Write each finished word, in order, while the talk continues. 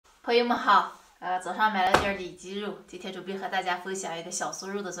朋友们好，早上买了点里脊肉，今天准备和大家分享一个小酥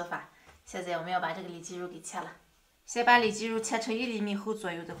肉的做法。现在我们要把这个里脊肉给切了，先把里脊肉切成1厘米厚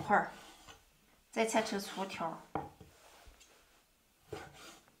左右的块儿，再切成粗条。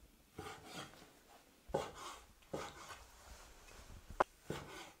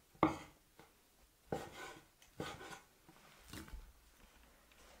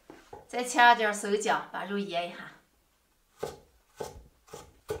再切上点生姜，把肉腌一下。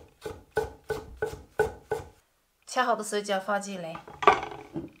切好的生姜放进来，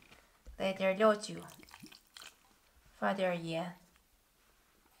来点料酒，放点盐，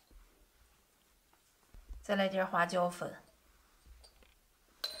再来点花椒粉、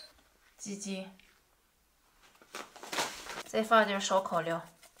鸡精，再放点烧烤料，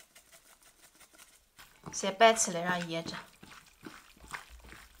先拌起来让腌着。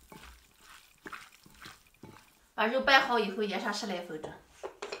把肉拌好以后，腌上10来分钟。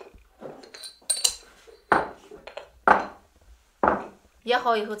腌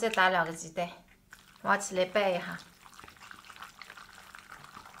好以后，再打2个鸡蛋，往起来拌一下。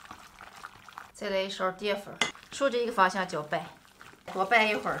再来1勺淀粉，顺着一个方向搅拌，多拌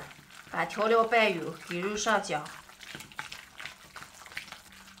一会儿，把调料拌匀，给肉上浆。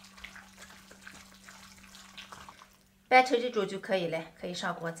拌成这种就可以了，可以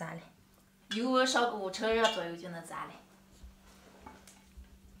上锅炸了。油温上个5成热左右就能炸了。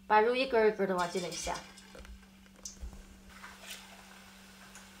把肉一根一根的往进来下。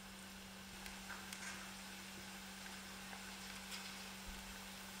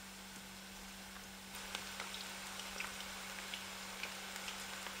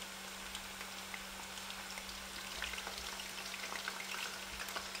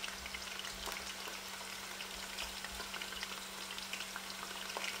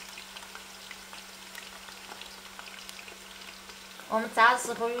我们炸的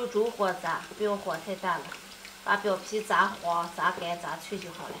时候用中火炸，不要火太大了，把表皮炸黄、炸干、炸脆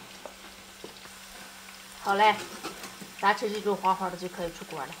就好了。好嘞，炸成这种黄黄的就可以出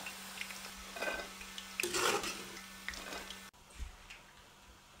锅了。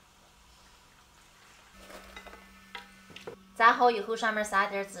炸好以后，上面撒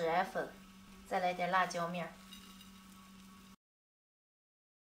点孜然粉，再来点辣椒面。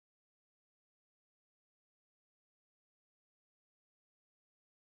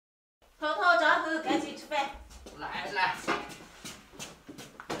涛涛、张恒，赶紧吃饭！来了。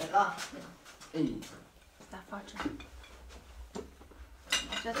哎。咋放这？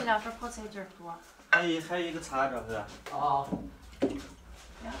这2份泡菜有点多。还有一个叉子是吧？哦。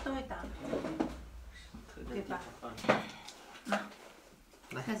两都一大，对吧？拿，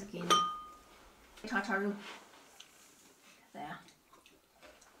筷子给你。尝尝肉，咋样？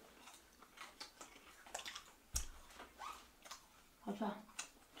好吃。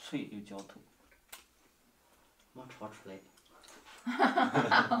脆又嚼头，没炒出来。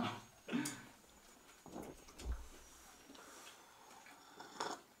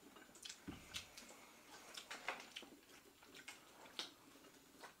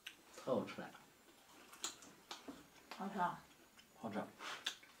太好吃了。好吃。好吃。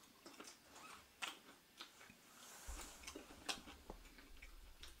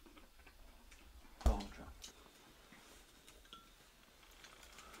好吃。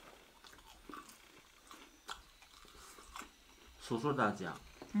叔叔大家。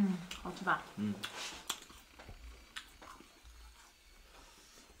好吃吧？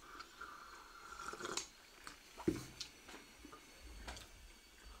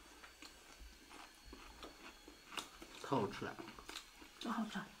太好吃了。真好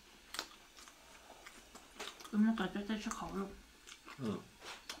吃。有没有感觉在吃烤肉？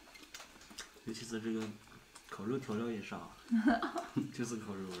尤其是这个烤肉调料一上，就是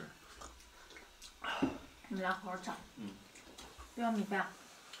烤肉味儿。你们俩好好吃。不要米饭。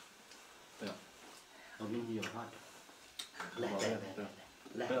不要。我给你舀上去。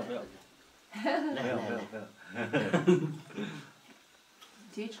来，不要。不要。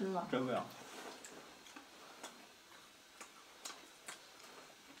谁吃了？真不要。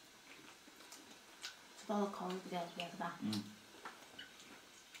吃到了烤肉不带甜是吧？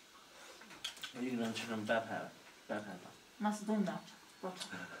我一个人吃成半盘了，半盘饭。那是冻的，不好吃。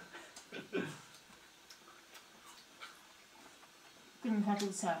跟你看这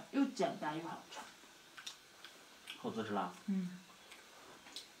个菜又简单又好吃。好吃是吧？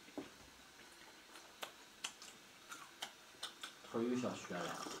他又想学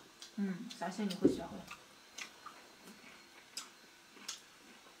了。相信你会学会。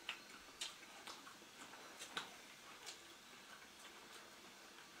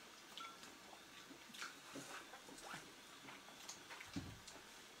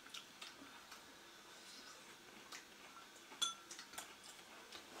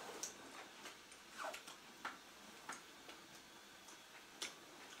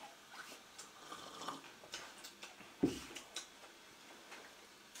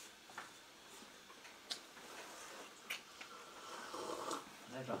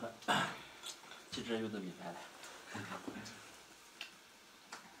其实有的米饭了。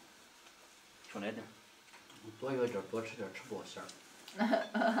少来点。多要点，多吃点，吃不饱馅儿。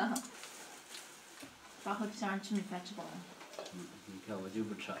饭后就想让吃米饭吃饱了。你看我就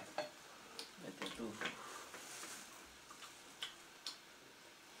不吃。来点豆腐。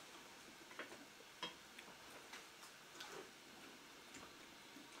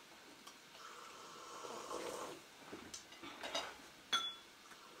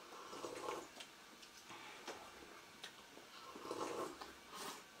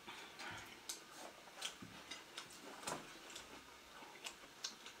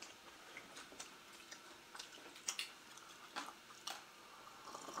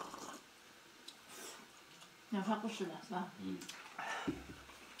两块不湿的是吧？嗯。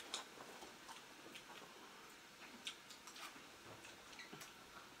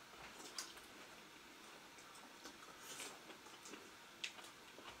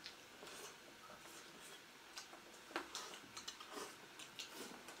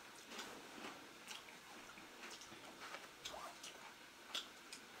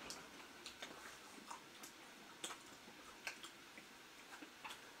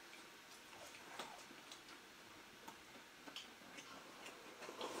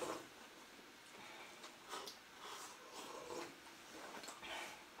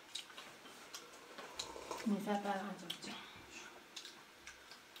米饭拌了还怎么讲？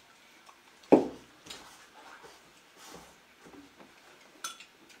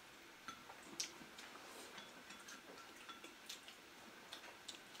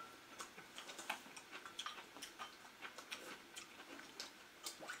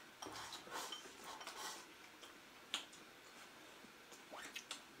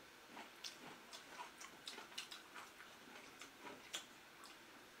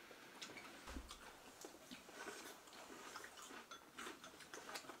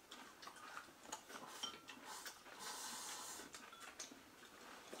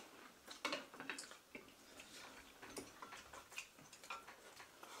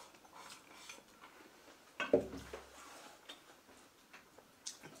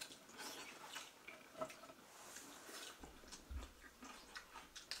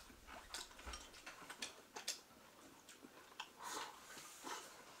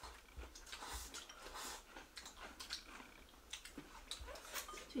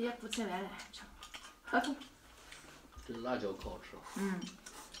这也不起来了，成。这辣椒可好吃。嗯。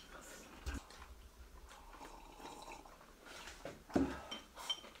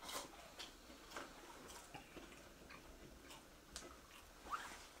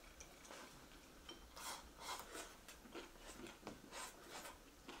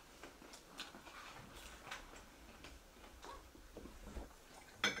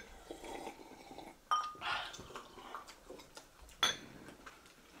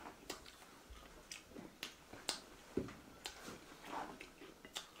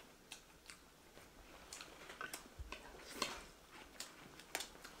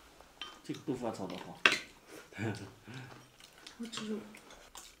这个豆腐炒得好。我吃肉。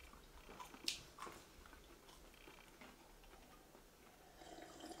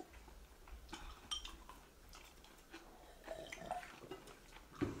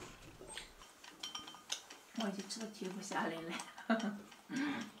我已经吃的停不下来了。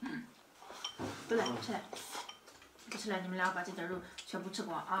不来，不吃了，不吃了，你们俩把这点肉全部吃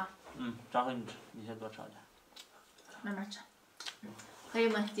光啊！张辉你吃，你先多吃点。慢慢吃。朋友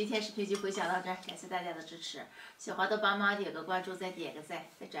们，今天视频就分享到这儿，感谢大家的支持，喜欢的帮忙点个关注，再点个赞，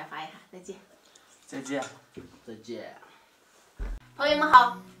再转发一下，再见。再见。再见。朋友们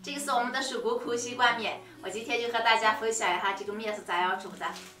好，这个是我们的手工空心挂面，我今天就和大家分享一下这个面是咋样煮的。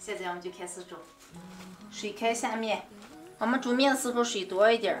现在我们就开始煮。水开下面，我们煮面的时候水多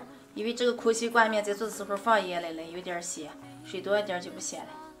一点，因为这个空心挂面在做的时候放盐来了，有点咸，水多一点就不咸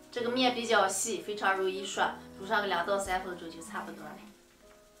了。这个面比较细，非常容易熟，煮上个2到3分钟就差不多了。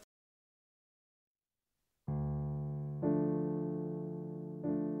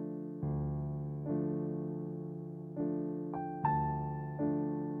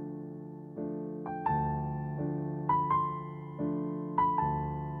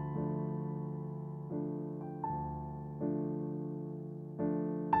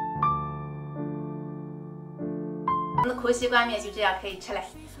我们的空心挂面就这样可以吃了。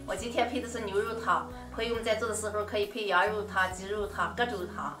我今天配的是牛肉汤，朋友们在做的时候可以配羊肉汤、鸡肉汤、各种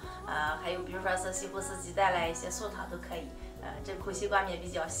汤，还有比如说是西红柿鸡蛋啦，一些素汤都可以。这个空心挂面比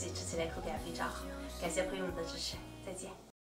较细，吃起来口感非常好。感谢朋友们的支持，再见。